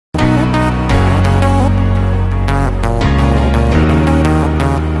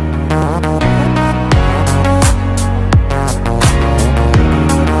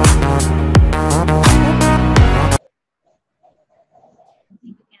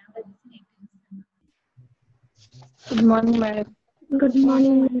Good morning, madam. Good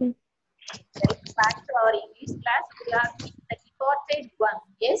morning, madam. Welcome back to our English class. We are in the deported one.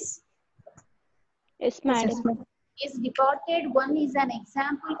 Yes? Yes, madam. Is deported one is an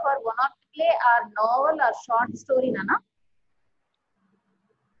example for one of play or novel or short story, Nana?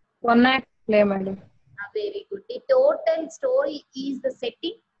 One act play, madam. Very good. The total story is the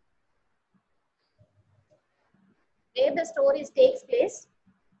setting where the story takes place.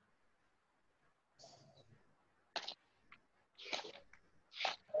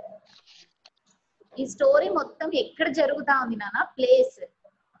 ఈ story మొత్తం ఎక్కడ జరుగుతా ఉంది నాన్న place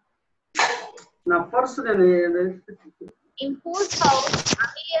in whose house?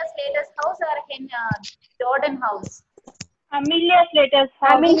 Amelia Slater's house or Jordan house? Amelia Slater's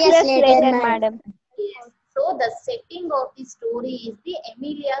house. Amelia Slater, madam. Yes. So the setting of the story is the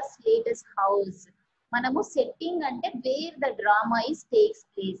Amelia Slater's house. మనము setting అంటే wear the drama is takes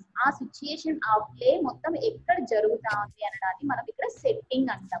place. ఆ situation ఆ play మొత్తం ఎక్కడ జరుగుతా ఉంది అనడానికి మనం ఇక్కడ సెట్టింగ్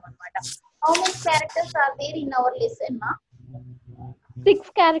అంటాం అన్నమాట. How many characters are there in our lesson మా?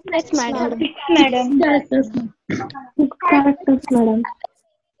 6 characters, madam. 6, madam. Characters, madam.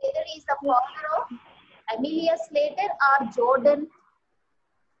 Whether he is the father of Amelia Slater or Jordan?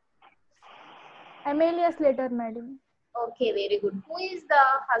 Amelia Slater, madam. Okay, very good. Who is the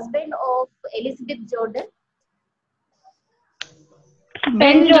husband of Elizabeth Jordan?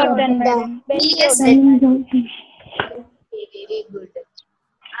 Ben Jordan, madam. Yes, Okay, very good.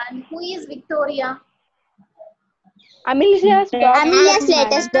 And who is Victoria? Amelia's daughter. Amelia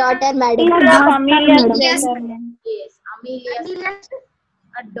Slater's daughter, madam. Amelia Yes. Slater, madam. Yes, Amelia's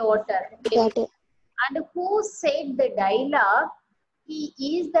a daughter. Daughter. And who said the dialogue? He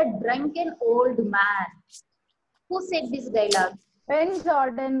is the drunken old man. Who said this dialogue? Ben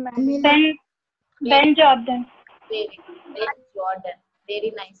Jordan, madam. Ben Jordan. Very good. Ben Jordan.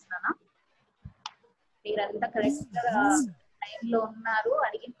 Very nice, Nana. మీరంతా correct time లో ఉన్నారు,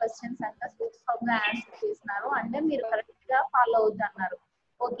 అడిగిన questions అంతా super గా answer చేస్తున్నారు అంటే మీరు correct గా ఫాలో అవుతున్నారు.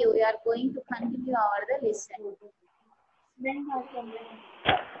 Okay, we are going to continue our the lesson.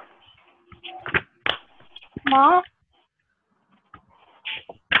 Ma.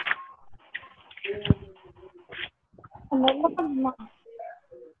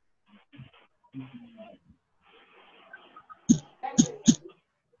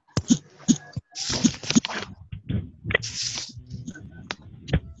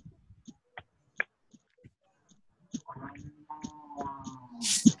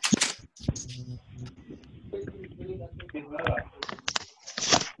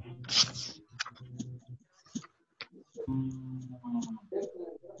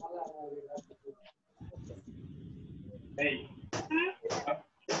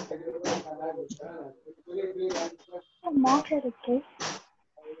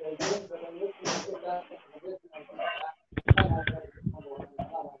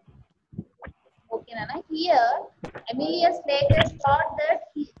 Okay, Nana. Here, Amelia Slater thought that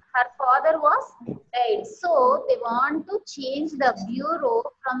her father was dead, so they want to change the bureau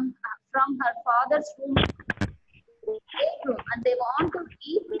from her father's room to their room, and they want to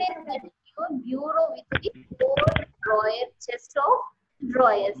replace that bureau with the chest of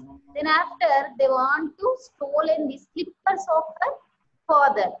drawers. Then after they want to stolen the slippers of her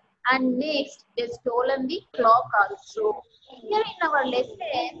father, and next they stolen the clock also. Here in our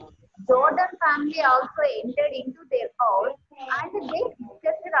lesson, Jordan family also entered into their house and they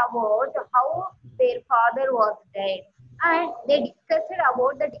discussed about how their father was dead, and they discussed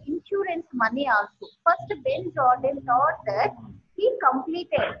about that insurance money also. First, Ben Jordan thought that he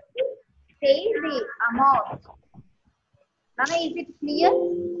completed, paid the amount. Nana, is it clear?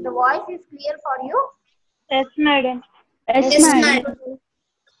 The voice is clear for you? Yes, madam. Yes, madam.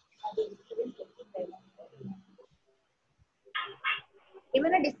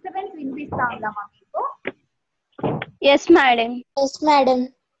 ఏమైనా disturbance వినిపిస్తా ఉందామా మీకు? Yes, madam. Yes, madam.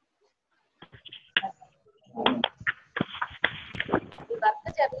 Work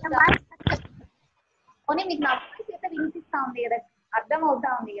జరుగుతుందా? పోనీ మీకు నా voice అయితే వినిపిస్తా ఉంది కదా, అర్థం అవుతా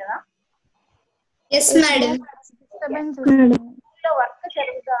ఉంది కదా? Yes, madam. డిస్టర్బెన్స్ లో వర్క్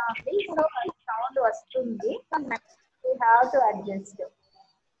జరుగుతా ఉంది, సో సౌండ్ వస్తుంది. We have to adjust.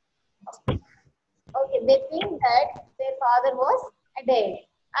 Okay, they think that their father was dead,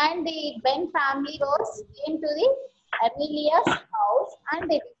 and the Ben family came to the Amelia's house, and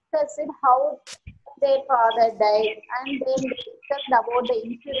they discussed how their father died, and then they discussed about the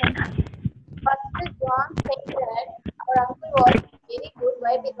insurance. First, John said that our uncle was very good.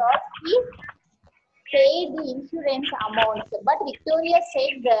 Why? Because he paid the insurance amount. But Victoria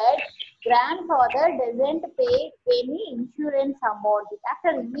said that grandfather doesn't pay any insurance amount.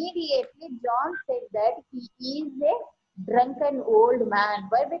 After immediately John said that he is a drunken old man.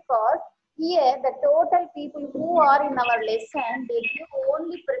 Why? Because here the total people who are in our lesson, they give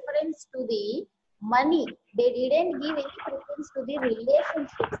only preference to the money. They didn't give any preference to the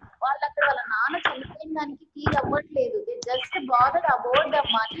relationships. వాళ్ళు అక్కడ వాళ్ళ నాన్న చనిపోయిన దానికి feel అవ్వట్లేదు. They just bothered about the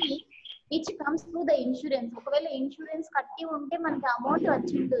money which comes through the insurance. ఒకవేళ insurance కట్టి ఉంటే మనకి అమౌంట్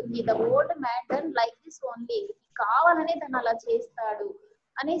వచ్చి ఉంటుంది. The old man done like this only, కావాలనే తను అలా చేస్తాడు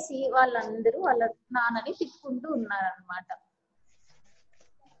అనేసి వాళ్ళందరూ వాళ్ళ నాన్నని తిట్టుకుంటూ ఉన్నారనమాట.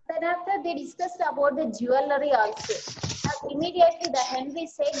 Then after they discussed about the jewelry also. Immediately the Henry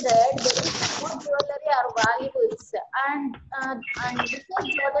said that there is no jewelry or valuables, and Mr.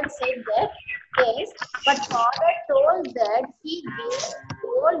 Jordan said that yes, but father told that he gave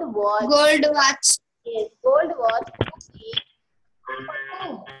gold watch. Gold watch. Yes, gold watch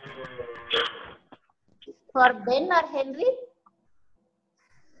for Ben or Henry?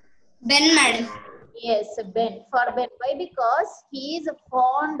 Ben, madam. Yes, Ben. For Ben. Why? Because he is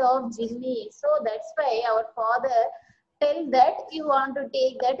fond of Jimmy. So that's why our father tell that you want to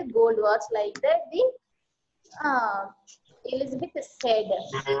take that gold watch, like that the Elizabeth said.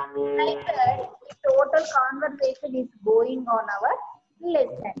 Like that, the total conversation is going on our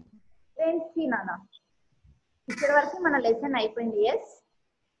lesson. Friends, see Nana. ఇక్కడ వరకు మన lesson అయిపోయింది. yes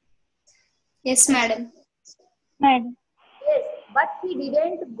Yes, madam. Madam. Yes, but he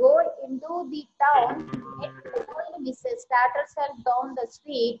didn't go into the town. He told Mrs. Tattersall down the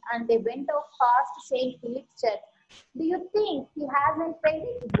street, and they went off past St. Philip's Church. Do you think he hasn't paid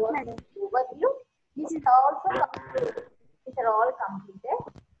it? Overview. This is also completed. These are all completed.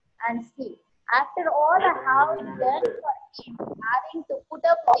 And see, after all the house done for him, having to put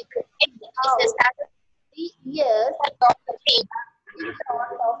up with Mrs. Tattersall 3 years, nothing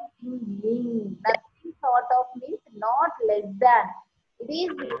sort of means. Nothing sort of means not less than. It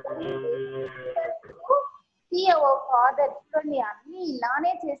is see our father. చూడండి అన్ని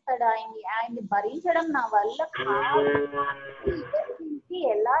ఇలానే చేస్తాడు. ఆయన్ని భరించడం నా వల్ల కాదు.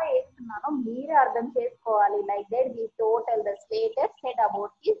 ఎలా వేస్తున్నానో మీరే అర్థం చేసుకోవాలి. Like that the total the Slater said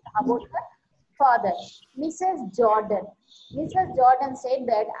about the father. Mrs. Jordan said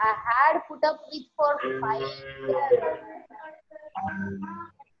that I had put up with for 5 years.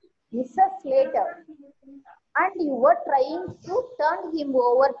 Mrs. Slater, and you were trying to turn him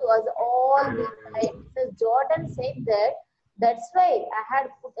over to us all this time. Mrs. Jordan said that that's why I had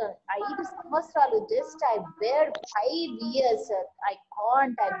put 5 సంవత్సరాలు just I bear 5 years. I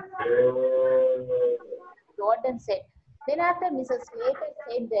can't. Jordan said. Then after Mrs. Slater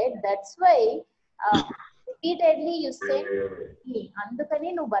said that that's why repeatedly you said me. అందుకని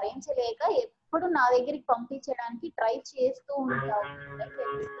నువ్వు భరించలేక ఎప్పుడు నా దగ్గరికి పంపించడానికి try చేస్తూ ఉంటావు.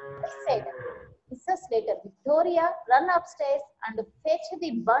 Mrs. Slater, Victoria, run upstairs and fetch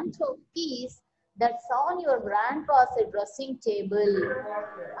the bunch of keys that's on your grandpa's dressing table.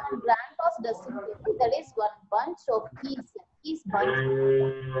 And grandpa's dressing table, that is one bunch of keys. Bunch.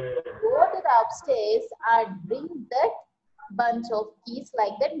 Go to the upstairs and bring that bunch of keys,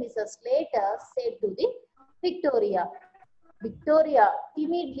 like that Mrs. Slater said to the Victoria. Victoria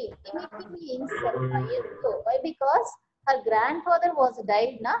immediately means why? Because her grandfather was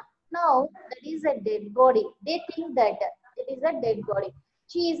died now that is a dead body. They think that it is a dead body.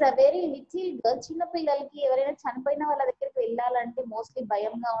 She is a very little girl. చిన్న పిల్లలకి ఎవరైనా చనిపోయిన వాళ్ళ దగ్గరికి వెళ్ళాలంటే mostly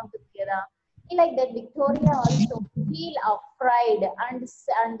భయంగా ఉంటుంది కదా. Like that Victoria also feel afraid and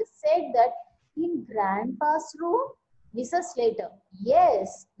said that in grandpa's room. Mrs. Slater, yes,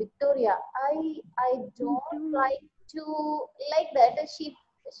 Victoria, I don't like to like that.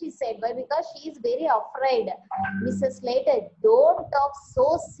 She said, why? Because she is very afraid. Mrs. Slater, don't talk so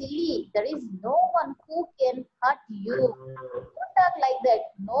silly. There is no one who can hurt you. Don't talk like that.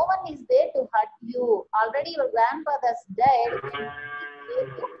 No one is there to hurt you. Already your grandfather's dead.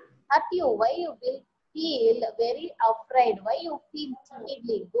 Hurt you. Why you will feel very afraid? Why you feel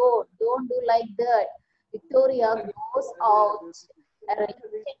timidly? Don't do like that. Victoria goes out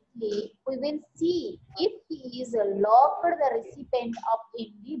reluctantly. We will see if he is locked the recipient up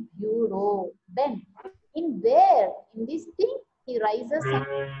in the bureau. Then, in this thing, he rises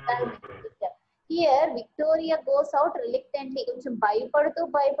and here Victoria goes out reluctantly. కొంచెం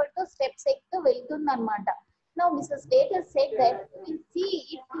భయపడుతూ steps ఎక్కుతూ వెళ్తుందన్నమాట. Now Mrs. Slater said that we will see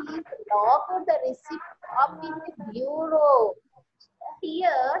if he is locked the receipt up in the bureau.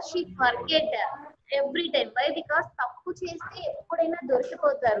 Here she forget every time. Why? Because తప్పు చేస్తే ఎప్పుడైనా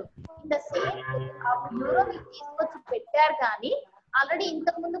దొరికిపోతారు. In the same ఆ bureau తీసుకొచ్చి పెట్టారు కానీ ఆల్రెడీ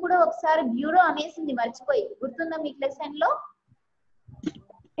ఇంతకు ముందు కూడా ఒకసారి బ్యూరో అనేసింది మర్చిపోయి. గుర్తుందా మీకు లెసన్ లో?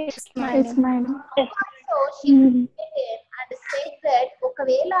 Yes, Yes, madam. madam. So she and said that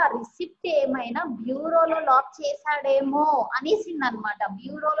ఒకవేళ రిసిప్ట్ ఏమైనా బ్యూరోలో లాక్ చేశాడేమో అనేసింది అనమాట.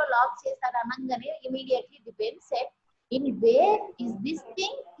 బ్యూరోలో లాక్ చేశాడు అనగానే immediately the Ben said in where is this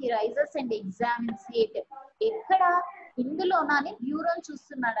thing he rises and examines it. ఎక్కడ ఇందులోనా అని బ్యూరోని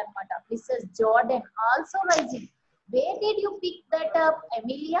చూస్తున్నాడు అనమాట. Missus Jordan also rising, where did you pick that up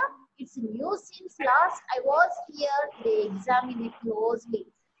Emilia? It's new since last I was here, they examine it closely.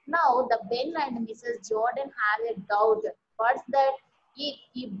 Now the Ben and Mrs. Jordan have a doubt. What's that?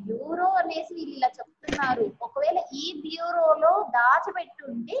 ఈ bureau అనేసి వీళ్ళు ఇలా చెప్తున్నారు. ఒకవేళ ఈ బ్యూరోలో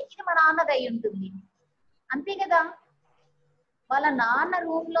దాచిపెట్టుంటే ఇది మా నాన్నది అయి ఉంటుంది, అంతే కదా? వాళ్ళ నాన్న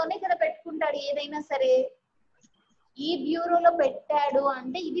రూమ్ లోనే కదా పెట్టుకుంటాడు ఏదైనా సరే. ఈ బ్యూరోలో పెట్టాడు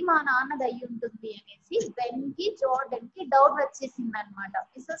అంటే ఇది మా నాన్నది అయి ఉంటుంది అనేసి బెన్ కి జార్డన్ కి డౌట్ వచ్చేసింది అనమాట.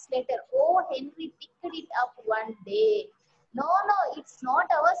 Missus later, oh henry picked it up one day. No, it's not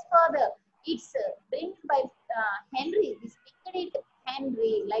ours, father. It's been by Henry. This picked it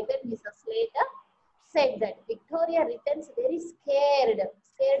Henry. Like that, Mrs. Slater said that. Victoria returns very scared.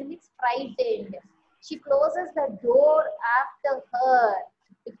 Scared means frightened. She closes the door after her.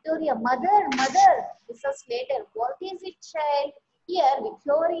 Victoria, mother. Mrs. Slater, what is it, child? Here,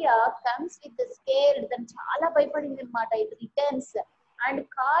 Victoria comes with the scared. Then chala bhaypadindi anamata. It returns and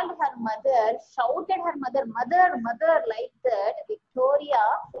called her mother, shouted her mother, mother, like that. Victoria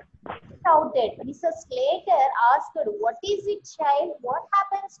shouted. Mrs. Slater asked her, what is it, child? What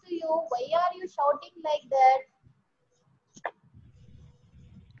happens to you? Why are you shouting like that?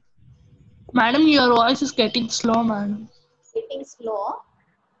 Madam, your voice is getting slow, madam. Getting slow?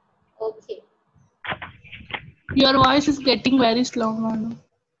 Okay. Your voice is getting very slow, madam.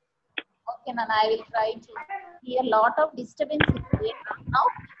 Okay, Nana, I will try to hear. Lot of disturbance is there. Now,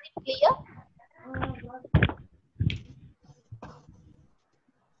 is it clear?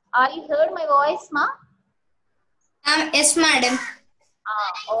 Are you heard my voice, ma? Yes, madam.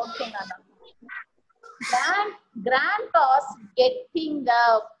 Okay, Nana. Grandpa's getting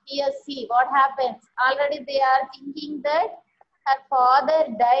up. Here, see what happens. Already they are thinking that her father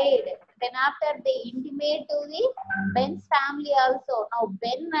died. Then after they intimate to the Ben's family also. Now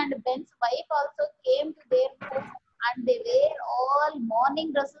Ben and Ben's wife also came to their home and they wear all mourning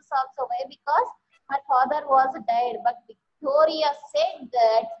dresses also. Why? Because her father was died. But Victoria said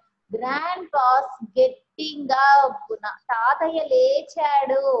that grandpa's getting up. తాతయ్య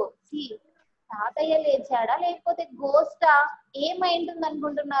లేచాడు. See, తాతయ్య లేచాడా లేకపోతే గోస్టా? ఏమైంటుంది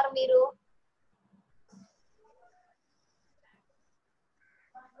అనుకుంటున్నారు మీరు?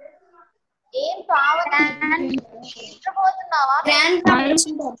 ఏం కావాలి? నిద్రపోతున్నావా?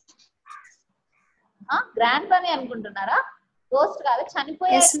 Grand పని అనుకుంటున్నారా? గోస్ట్ కాదు,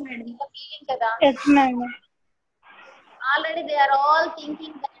 చనిపోయారు ఫీలింగ్ కదా. Already they are all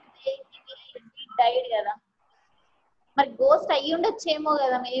thinking died కదా. మరి గోస్ట్ అయ్యి ఉండొచ్చేమో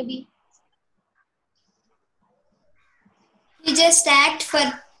కదా maybe. We just act for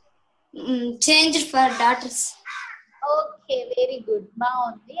change for daughters. Okay, very good,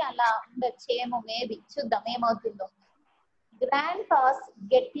 బాగుంది. అలా ఉండొచ్చేమో మేబీ. చూద్దాం ఏమవుతుందో. Grand pass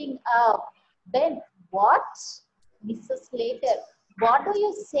getting up. Then what? Missus later, what do you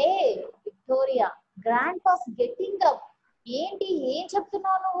say? Victoria, grand pass getting up. ఏంటి, ఏం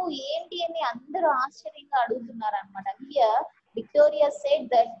చెప్తున్నావు నువ్వు, ఏంటి అని అందరూ ఆశ్చర్యంగా అడుగుతున్నారు అనమాట. Here Victoria said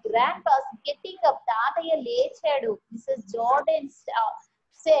that grand pass getting up. తాతయ్య లేచాడు. Missus Jordan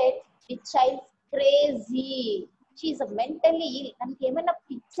said the child crazy. She is mentally ill. తనకి ఏమైనా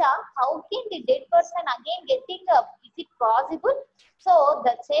పిచ్చా? How can the dead person again getting up? Is it possible? So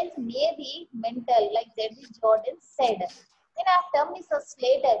the child may be mental, like Debbie Jordan said. Then after Mrs.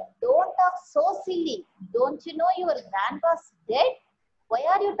 Slater, don't talk so silly. Don't you know your grandpa's dead? Why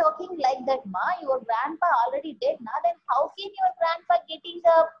are you talking like that, ma? Your grandpa already dead, na? Then how can your grandpa getting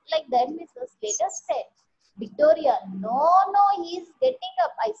up like that? Mrs. Slater said. Victoria, no, he is getting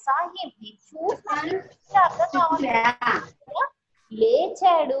up. I saw him. He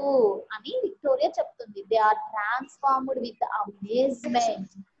లేచాడు అని Victoria చెప్తుంది. They are transformed with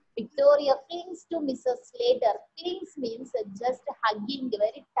amazement. Victoria clings to missus Slater. Clings means just hugging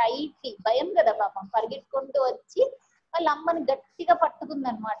very tightly. భయం కదా పాపం, పరిగెట్టుకుంటూ వచ్చి వాళ్ళ అమ్మని గట్టిగా పట్టుకుంది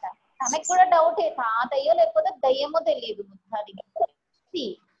అనమాట. తనకు కూడా డౌటే, తాతయ్యో లేకపోతే దయ్యమో తెలియదు ముద్దాదిగా.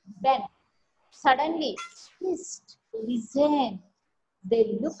 Then suddenly, listen. They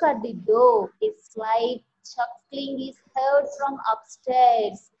look at the door. A slight chuckling is heard from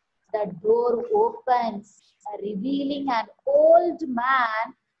upstairs. The door opens, revealing an old man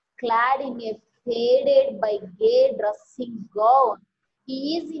clad in a faded by gay dressing gown.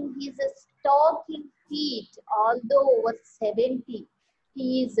 He is in his stocking feet, although over 70. He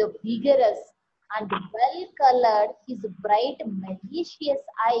is vigorous and well colored. His bright, malicious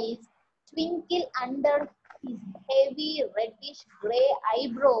eyes twinkle under his heavy reddish gray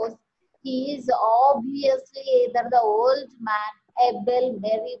eyebrows. He is obviously either the old man, Abel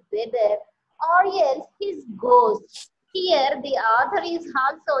Merryweather, or else his ghost. Here the author is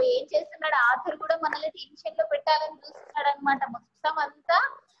also ఏం చేస్తున్నాడు author కూడా మనల్ని tension లో పెట్టాలని చూస్తున్నాడు అనమాట. మొత్తం అంతా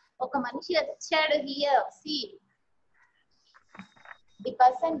ఒక మనిషి వచ్చాడు. Here see the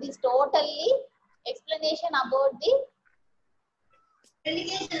person is totally explanation about the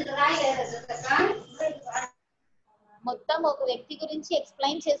మొత్తం ఒక వ్యక్తి గురించి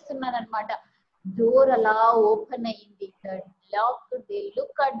ఎక్స్ప్లెయిన్ చేస్తున్నాడు అనమాట. డోర్ అలా ఓపెన్ అయింది. They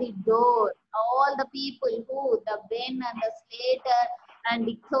look at the door. All the people who the Ben and the Slater and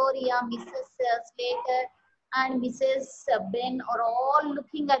Victoria, Mrs. Slater and Mrs. Ben are all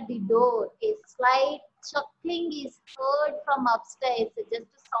looking at the door. A slight chuckling is heard from upstairs.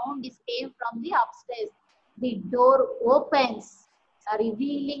 Just a sound is came from the upstairs. The door opens,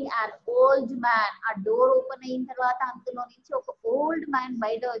 revealing an old man. A door open అయిన తర్వాత అందులో నుంచి ఒక old man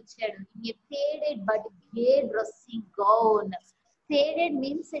బయట వచ్చాడు. In a faded but gay dressing gown. Faded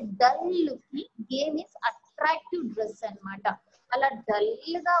means a dull looking, gay means attractive dress అన్నమాట. అలా dull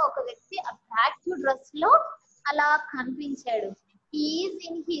గా ఒక వ్యక్తి అట్రాక్టివ్ డ్రెస్ లో అలా కనిపించాడు. He is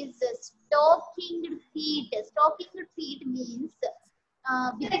in his stockinged feet. Stockinged feet means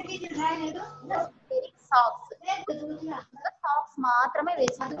socks మాత్రమే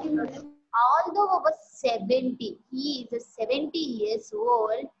వేసుకుంటున్నాడు. Although over 70, he is 70 years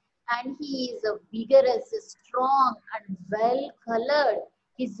old and he is vigorous, strong and well colored.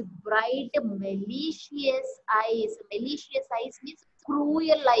 His bright, malicious eyes. Malicious eyes means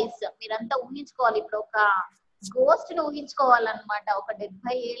cruel eyes. మీరంతా ఊహించుకోవాలి. ఇప్పుడు ఒక ghost ని ఊహించుకోవాలన్నమాట. ఒక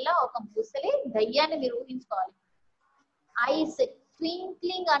 70 ఏళ్ళ ఒక ముసలి దయ్యాన్ని మీరు ఊహించుకోవాలి. Eyes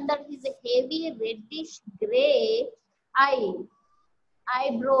twinkling under his heavy reddish gray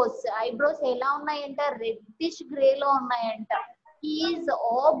eyebrows ఎలా ఉన్నాయంట? రెడ్డిష్ గ్రే లో ఉన్నాయంట. He is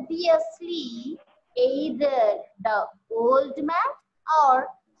obviously either the old man or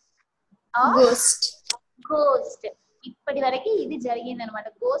ghost. ఇప్పటి వరకు ఇది జరిగింది అనమాట.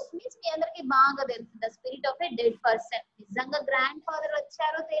 గోస్ట్ మీన్స్ మీ అందరికి బాగా తెలుసు, the spirit of a dead person. నిజంగా గ్రాండ్ ఫాదర్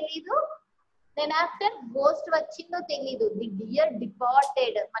వచ్చారో తెలీదు, దెన్ ఆఫ్టర్ గోస్ట్ వచ్చిందో తెలీదు. ది డియర్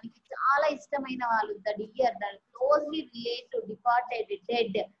డిపార్టెడ్, మనకి చాలా ఇష్టమైన వాళ్ళు. The dear, the closely relate to departed,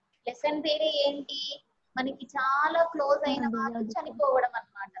 dead. Lesson పేరే ఏంటి? మనకి చాలా క్లోజ్ అయిన వాళ్ళు చనిపోవడం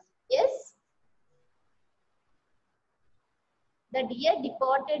అన్నమాట. Yes, the dear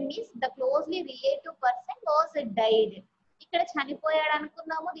departed means the closely related person was died. ఇక్కడ చనిపోయాడు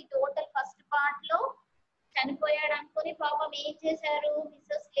అనుకున్నాము. ది టోటల్ ఫస్ట్ పార్ట్ లో చనిపోయాడు అనుకుని పాపం ఏం చేశారు?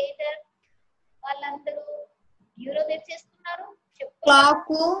 మిస్సెస్ స్లేటర్ వాళ్ళందరూ bureau తెచ్చేసుకున్నారు.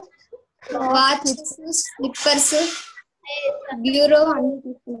 Clock, watch, slippers, bureau అన్ని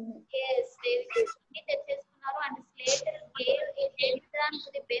తెచ్చేసుకున్నారు. And Slater gave a telegram to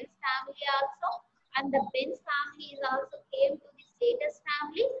the Ben's family also, and the Ben's family is also came to the Slater's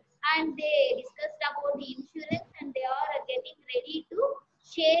family, and they discussed about the insurance, and they are getting ready to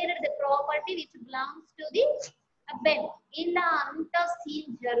share the property which belongs to the Ben. ఇలా అంతా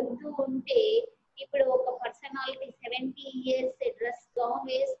scene జరుగుతూ ఉంటే ఇప్పుడు ఒక personality 70 years dress gown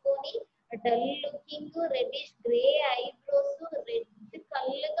వేసుకొని dull looking, reddish grey eyebrows, red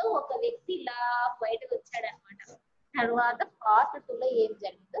కళ్ళతో ఒక వ్యక్తి ఇలా బయటకు వచ్చాడు అనమాట. తర్వాత పార్ట్ 2 లో ఏం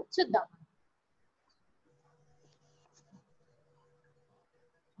జరిగిందో చూద్దాం.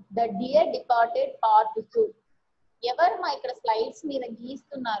 The dear departed part 2. ఎవరు మా ఇక్కడ స్లైడ్స్ మీద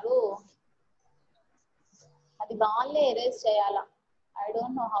గీస్తున్నారు? అది వాళ్ళే ఎరేజ్ చేయాలా? I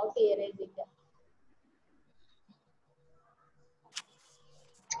don't know how to erase it.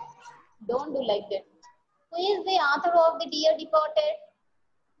 Don't do like that. Who is the author of the Dear Departed?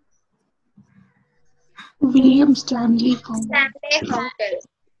 William Stanley Horton.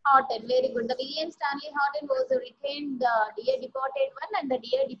 Very good. The William Stanley Horton was retained the Dear Departed one and the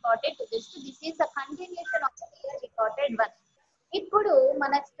Dear Departed two. This is a continuation of the Dear Departed one. ఇప్పుడు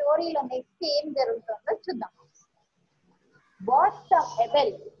మన స్టోరీలో next ఏం జరుగుతుందో చూద్దాం. What's the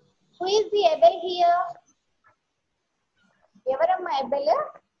Abel? Who is the Abel here? ఎవరమ్మా Abel?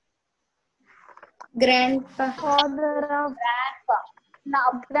 Grandfather of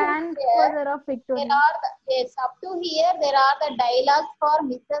Now, grandfather of Victoria. There are up to here there are the dialogues for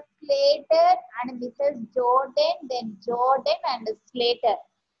Mrs. Slater and Mrs. Jordan, then Jordan and Slater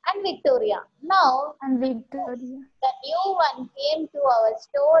and Victoria. Now, And Victoria. the new one came to our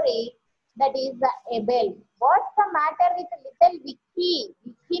story, that is the Abel. What's the matter with little Vicky?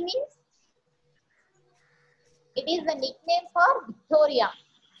 Vicky means It is the nickname for Victoria.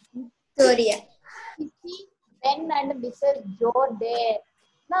 Victoria. You see Ben and Mrs. Jordan.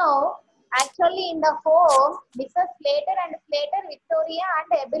 Now, actually in the home, Mrs. Slater and Slater, Victoria and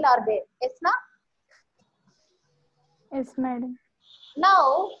Abel are there. Yes, na? Yes, madam. Now,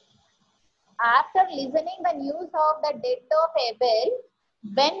 after listening the news of the death of Abel,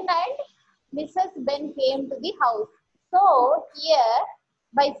 Ben and Mrs. Ben came to the house. So here,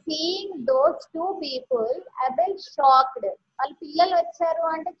 by seeing those two people, Abel shocked. వాళ్ళు పిల్లలు వచ్చారు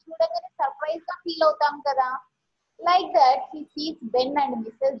అంటే చూడగానే surprise గా feel అవుతాం కదా. Like that, he sees Ben and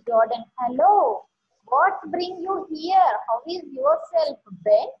Mrs. Jordan. Hello, what bring you here? How is yourself,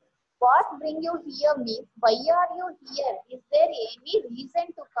 Ben? What bring you here means why are you here? Is there any reason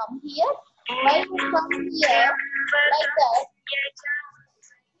to come here? Why you come here? Like that.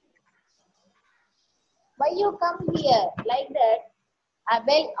 Why you come here? Like that.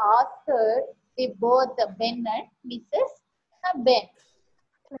 Abel asked the both Ben and Mrs. Ben.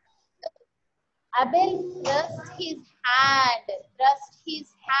 Abel thrust his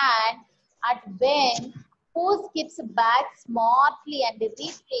hand at Ben, who skips back smartly and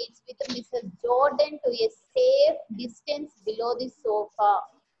retreats with Mrs. Jordan to a safe distance below the sofa.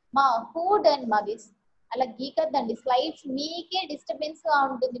 Ma, who done ma this? అలా గీకద్దండి slides మీకే disturbance గా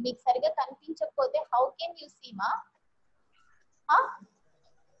ఉంటుంది. మీకు సరిగా కనిపించకపోతే how can you see మా?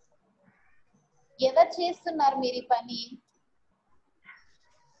 ఎవరు చేస్తున్నారు మీరు ఈ పని?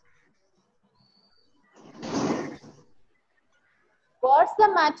 What's the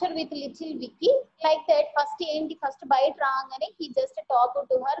matter with little Vicky? Like that, first bite రాగానే he just talked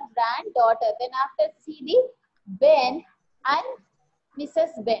to her granddaughter. Then after see the Ben and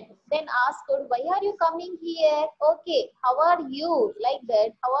Mrs. Ben. Then asked, why are you coming here? Okay, how are you? Like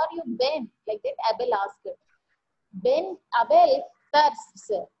that, how are you, Ben? Like that, Abel asked. Abel thrusts.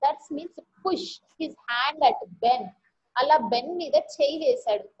 That means push his hand at Ben. అలా Ben మీద చేయి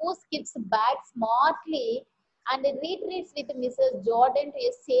వేశాడు. Who skips back smartly and retreats with Mrs. Jordan to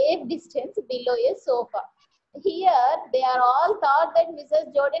a safe distance below a sofa. Here they are all thought that Mrs.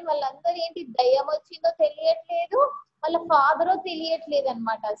 Jordan వాళ్ళందరూ ఏంటి దయ్యం వచ్చిందో తెలియట్లేదు, వాళ్ళ ఫాదరో తెలియట్లేదు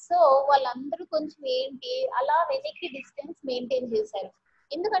అనమాట. సో వాళ్ళందరూ కొంచెం ఏంటి అలా వెనక్కి డిస్టెన్స్ మెయింటైన్ చేశారు.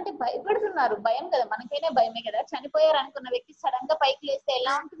 ఎందుకంటే భయపడుతున్నారు. భయం కదా, మనకైనా భయమే కదా. చనిపోయారు అనుకున్న వ్యక్తి సడన్ గా పైకి లేస్తే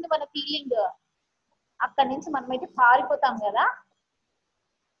ఎలా ఉంటుంది మన ఫీలింగ్? అక్కడి నుంచి మనమైతే పారిపోతాం కదా.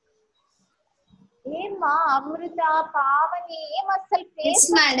 ఏమ్మా అమృత, పావని ఏం అసలు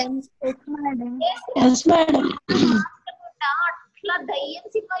అట్లా దయ్యం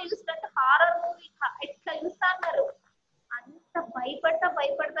సినిమా చూసినట్టు హారర్ మూవీ ఎట్లా చూస్తున్నారు? అంత భయపడతా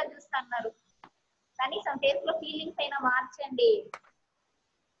చూస్తున్నారు. కనీసం ఫేస్ లో ఫీలింగ్స్ అయినా మార్చండి.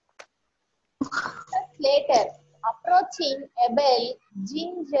 Later, approaching Abel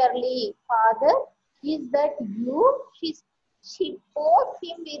gingerly, father, is that you? She poked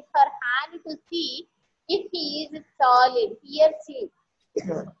him with her hand to see if he is solid. Here see.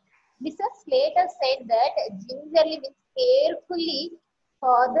 Mrs. Slater said that gingerly means carefully.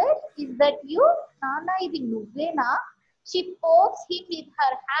 Father, is that you? Nana, idi nuvvena? She pokes him with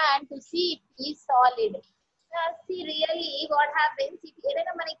her hand to see if he is solid. See, really, what happens if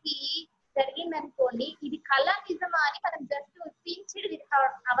ఏదైనా మనకి జరిగిందనుకోండి, ఇది కళ నిజమా అని మనం just pinched with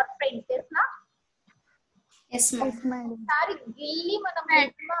our friends తెలుసునా? Sorry గిల్లి మనం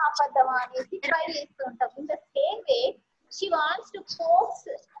నిజమా అబద్ధమా అనేసి ట్రై చేస్తూ ఉంటాం. In the same way she wants to పోక్స్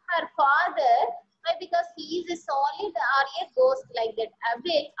her father because he is a solid or a ghost like that.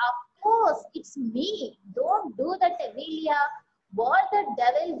 Abel, of course it's me. Don't do that, Amelia. What the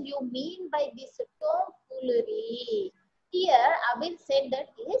devil do you mean by this tomfoolery? Here Abel said that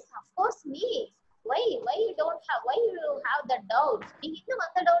yes, of course me. Why you have the doubt? Nindu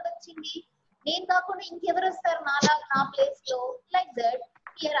anta doubt ochindi? నేను కాకుండా ఇంకెవరు వస్తారు నా place లో? Like that.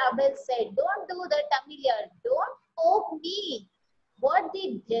 Here Abel said, don't do that Amelia, don't poke me. What the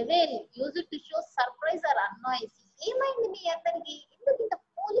devil used to show surprise are అన్నాయిస్. ఏమైంది మీ అందరికి? ఎందుకు ఇంత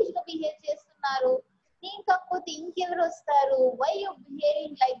ఫూలిష్ గా బిహేవ్ చేస్తున్నారు? నేను కాకపోతే ఇంకెవరు వస్తారు? Why you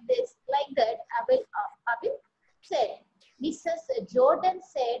behaving like this? Like that Abel said. Mrs. Jordan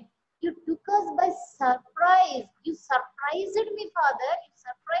said, you took us by surprise. You surprised me, father. You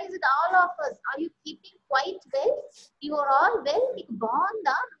surprised all of us. Are you keeping quite well? You are all well? మీకు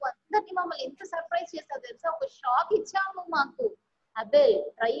బాగుందా? నువ్వు అందరినీ మమ్మల్ని ఎంత surprise చేస్తావు తెలుసా? ఒక shock ఇచ్చాము మాకు. Abel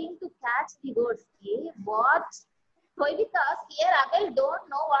trying to catch the words. What? Because here Abel don't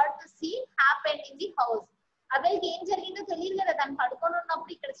know what the scene happened in the house. Abel కి ఏం జరిగిందో తెలియదు కదా. తను పడుకొని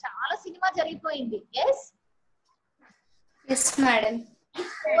ఉన్నప్పుడు ఇక్కడ చాలా సినిమా జరిగిపోయింది. Yes madam. ఈ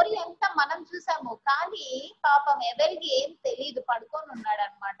స్టోరీ అంతా మనం చూసాము, కానీ పాపం ఎవరికి ఏం తెలియదు, పడుకొని ఉన్నాడు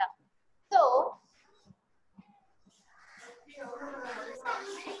అనమాట. So Are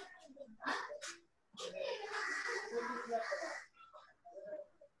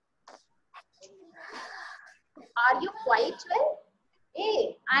you quite well?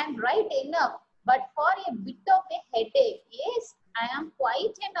 Hey, I am right enough, but for a bit of a headache. Yes, I am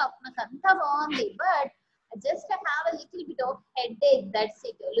quite enough. Nakanta baagundi, but I just have a little bit of headache. That's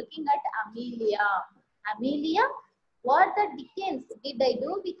it. Looking at Amelia. Amelia, what the dickens did I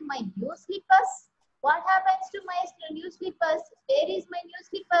do with my new slippers? What happens to my new slippers? Where is my new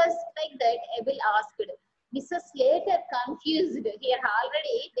slippers? Like that, Abel asked. Mrs. Slater confused. Here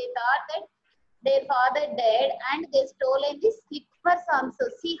already, they thought that their father died and they stolen the slippers also.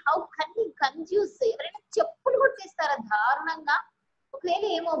 See how cunning, confused. ఎవరైనా చెప్పులు కొట్టేస్తారా దారుణంగా? ఒకవేళ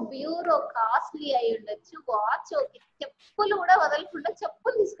ఏమో bureau costly అయి ఉండొచ్చు, watch చెప్పులు కూడా వదలకుండా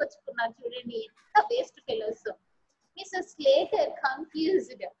చెప్పులు తీసుకొచ్చుకున్నారు. చూడండి ఎంత waste fellows. Mrs. Slater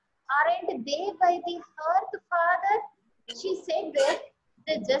confused. Aren't they by the hearth, father? She said that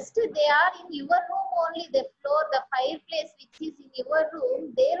they are in your room only, the floor, the fireplace which is in your room,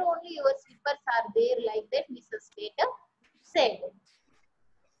 there only your slippers are there, like that Mrs. Slater said.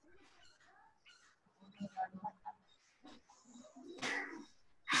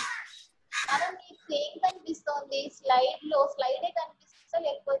 మనం మీకు ఏం కనిపిస్తోంది slide లో? Slide కనిపిస్తుందా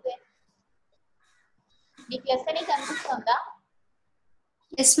లేకపోతే మీకు lesson కనిపిస్తుందా?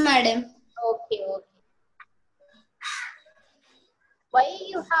 Yes, madam. Okay, okay. Why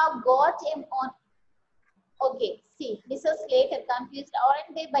you have got him on? Okay, see, Mrs. Slater confused.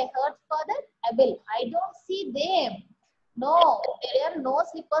 Aren't they by her father? Abel, I don't see them. No, there are no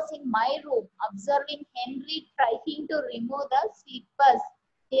slippers in my room. Observing Henry trying to remove the slippers.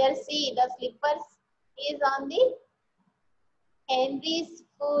 Here, see, the slippers is on the Henry's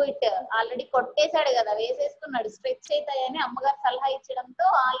foot. Already కొట్టేశాడు కదా, వేసేసుకున్నాడు. Stretch అవుతాయని అమ్మగారు సలహా ఇచ్చడంతో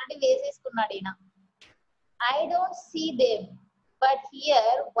already వేసేసుకున్నాడు ఈయన. I don't see them. But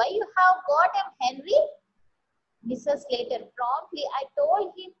here, why you have got them, Henry? Mrs. Slater promptly, I told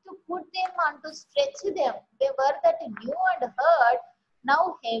him to put them on to stretch them. They were that new and hurt. Now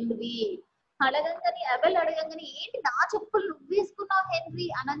Henry. అడగంగానే Abel అడగంగానే ఏంటి నా చెప్పులు నువ్వు వేసుకున్నావు henry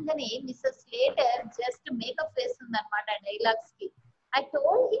అనగానే missus Slater just makeup వేస్తుందన్నమాట dialogues కి. I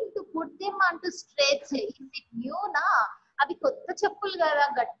told him to put them on to stretch. Is it new na? అవి కొత్త చెప్పులు కదా,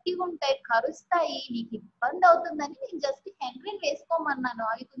 గట్టిగా ఉంటాయి, కరుస్తాయి, నీకు ఇబ్బంది అవుతుందని నేను జస్ట్ హెన్రీని వేసుకోమన్నాను,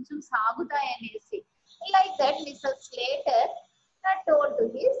 అవి కొంచెం సాగుతాయి అనేసి. Like that missus Slater told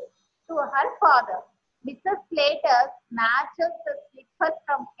to her father. Mrs. Slater snatches the slippers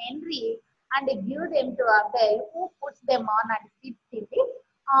from Henry and give them to Abel, who puts them on and sits in the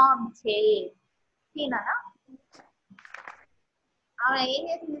armchair. Seenana? ఆమె ఏం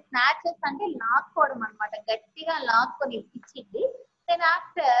చేసింది, snatches అంటే లాక్కోవడం అనమాట, గట్టిగా లాక్కొని ఇచ్చింది. Then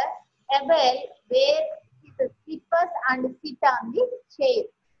after Abel wear his slippers and sit on the chair.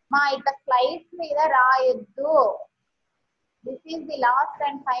 మా ఇట్లా స్లైడ్స్ మీద రాయొద్దు. This is the last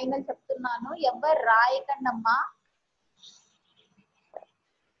and final చెప్తున్నాను, ఎవరు రాయకండి అమ్మా.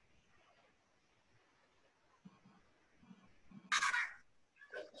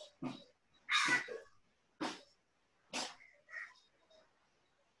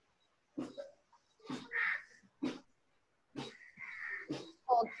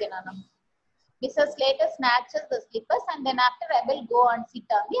 Okay, Nana. Mrs. Slater snatches the slippers and then after Abel go and sit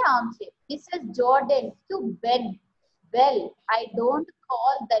on the armchair. Mrs. Jordan to Ben. Well, I don't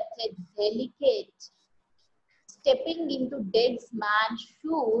call that a delicate. Stepping into dead man's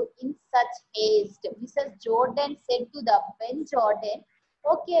shoe in such haste. Mrs. Jordan said to the Ben Jordan,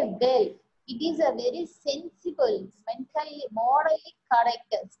 okay, well, it is a very sensible, mentally, morally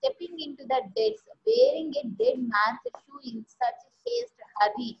correct. Stepping into the dead, wearing a dead man's shoe in such haste,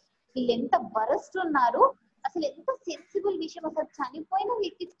 hurry. వీళ్ళు ఎంత worst ఉన్నారు, అసలు ఎంత sensible విషయం. అసలు చనిపోయిన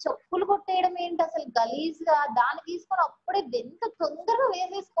వ్యక్తి చెప్పులు కొట్టేయడం ఏంటి, అసలు గలీజ్ గా దాన్ని తీసుకొని అప్పుడే ఎంత తొందరగా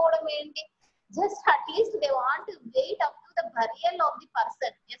వేసేసుకోవడం ఏంటి. Just at least they want wait up to the burial of the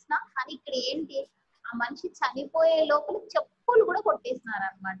person. Yes నా, కానీ ఇక్కడ ఏంటి, ఆ మనిషి చనిపోయే లోపల చెప్పులు కూడా కొట్టేసినారు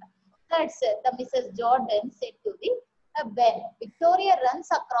అనమాట. That's the missus Jordan said to the Ben. Victoria runs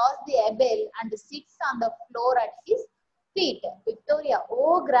across the Abel and sits on the floor at his feet. Victoria,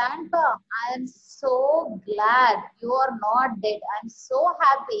 oh grandpa, I am so glad you are not dead. I am so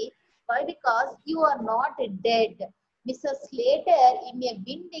happy. Why? Because you are not dead. Mrs. Slater in a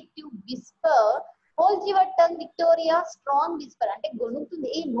vindictive whisper, hold your tongue, Victoria. Strong whisper. Ante gonutundi,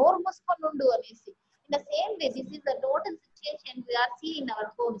 e noru muskoni undu anesi. In the same way, this is the total situation we are seeing in our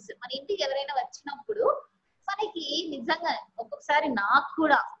homes. మన ఇంటికి ఎవరైనా వచ్చినప్పుడు మనకి నిజంగా ఒక్కొక్కసారి నాకు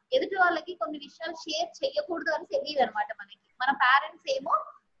కూడా ఎదుటి వాళ్ళకి కొన్ని విషయాలు షేర్ చేయకూడదు అని తెలియదు అనమాట. మన పేరెంట్స్ ఏమో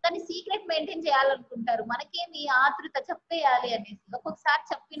దాన్ని సీక్రెట్ మెయింటైన్ చేయాలనుకుంటారు. మనకేమి ఆతృత చెప్పేయాలి అనేసి. ఒక్కొక్కసారి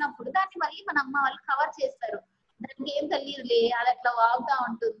చెప్పినప్పుడు దాన్ని మళ్ళీ మన అమ్మ వాళ్ళు కవర్ చేస్తారు. దానికి ఏం తెలియదులే, అది అట్లా వాగుతా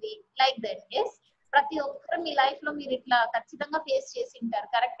ఉంటుంది, లైక్ దట్. ఎస్, ప్రతి ఒక్కరు మీ లైఫ్ లో మీరు ఇట్లా ఖచ్చితంగా ఫేస్ చేసి ఉంటారు.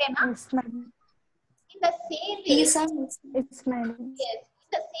 కరెక్టేనా? In the same way, Yes, madam. yes, in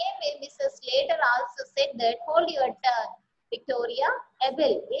the same way, Mrs. Slater also said that, hold your tongue, Victoria.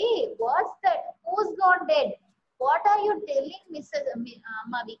 Abel, hey, what's that? Who's gone dead? What are you telling, Mrs.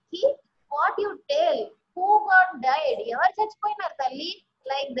 Vicky? What you tell? Who got died? Ever chachpoinaru talli?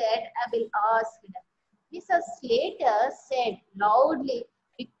 Like that, Abel asked. Mrs. Slater said loudly.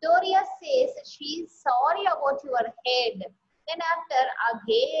 Victoria says she is sorry about your head. Then after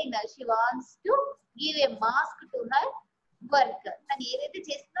again, she wants to give a mask to her work. తను ఏదైతే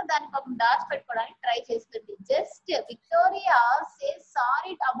చేస్తుందో దాన్ని పాపం దాచిపెట్టుకోవడానికి try చేస్తుంది. Just Victoria says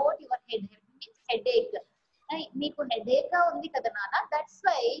sorry about your head. Means headache. మీకు headache ఉంది కదా నాన్న, that's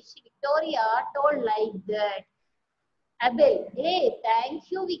why Victoria told like that. Abel, hey,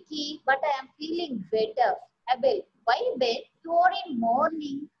 thank you, Vicky, but I am feeling better. Abel, why Ben? You are in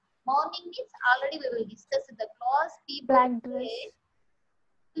mourning. Mourning means already we will discuss in the class. People say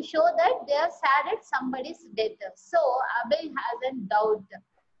to show that they are sad at somebody's death. So Abel has a doubt.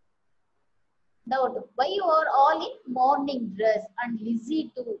 Why you are all in mourning dress? And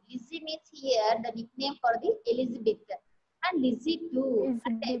Lizzie too. Lizzie means here the nickname for the Elizabeth. And Lizzie too.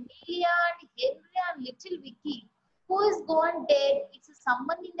 And Emilia and Henry and little Vicky. Who is gone dead? It's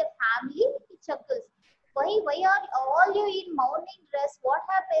someone in the family. He chuckles. Why are all you in mourning dress? What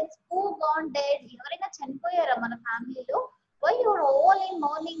happens? Who gone dead? Evarina chanipoyara mana family lo. Why you are all in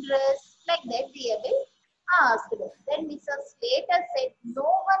mourning dress? Like that, the Abel asked. Then Mrs. Slater said, no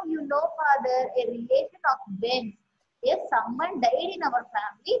one you know, father, a relation of Ben's. Yes, someone died in our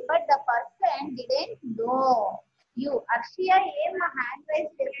family, but the person didn't know. You, Arshia, my hand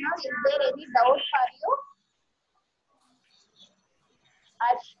raised just now. Is there any doubt for you?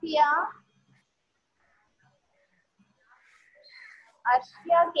 Arshia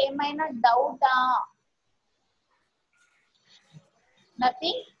ఏమైనా డౌటా?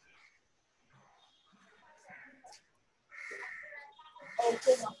 Nothing.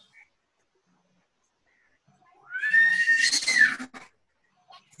 Okay మా.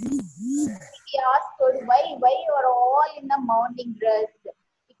 why you are all in the morning dress?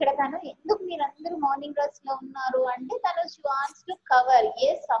 ఇక్కడ తను ఎందుకు మీరందరూ morning dress లో ఉన్నారు అంటే తను she wants to cover.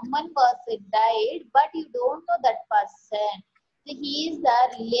 Yes, someone was died, but you don't know that person. So he is the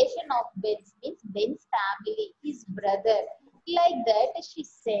relation of Ben's, means Ben's family, his brother. Like that she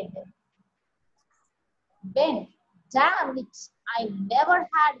said. Ben, damn it, I never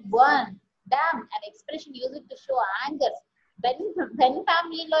had one. Damn, an expression used to show anger. Ben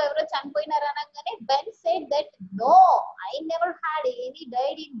family lo evaro chanipoyinaru anagaane Ben said that no, I never had any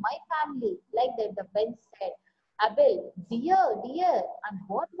died in my family. Like that the Ben said. Abel, dear, and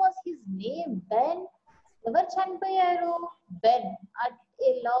what was his name? Ben, ever chanipoyaru? Ben, at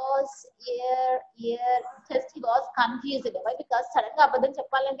a loss, year, just he was confused. Why? Because sudden ga abadam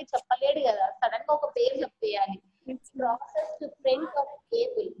cheppalante cheppaledu kada, sudden ga oka peru cheppeyali. Process to front of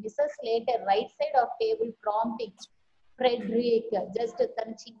table. Mrs. Slater, right side of table, prompting. Frederick, just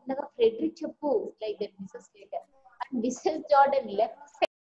తను చిన్నగా Frederick చెప్పు, like that Mrs. Slater. And Mrs. Jordan, left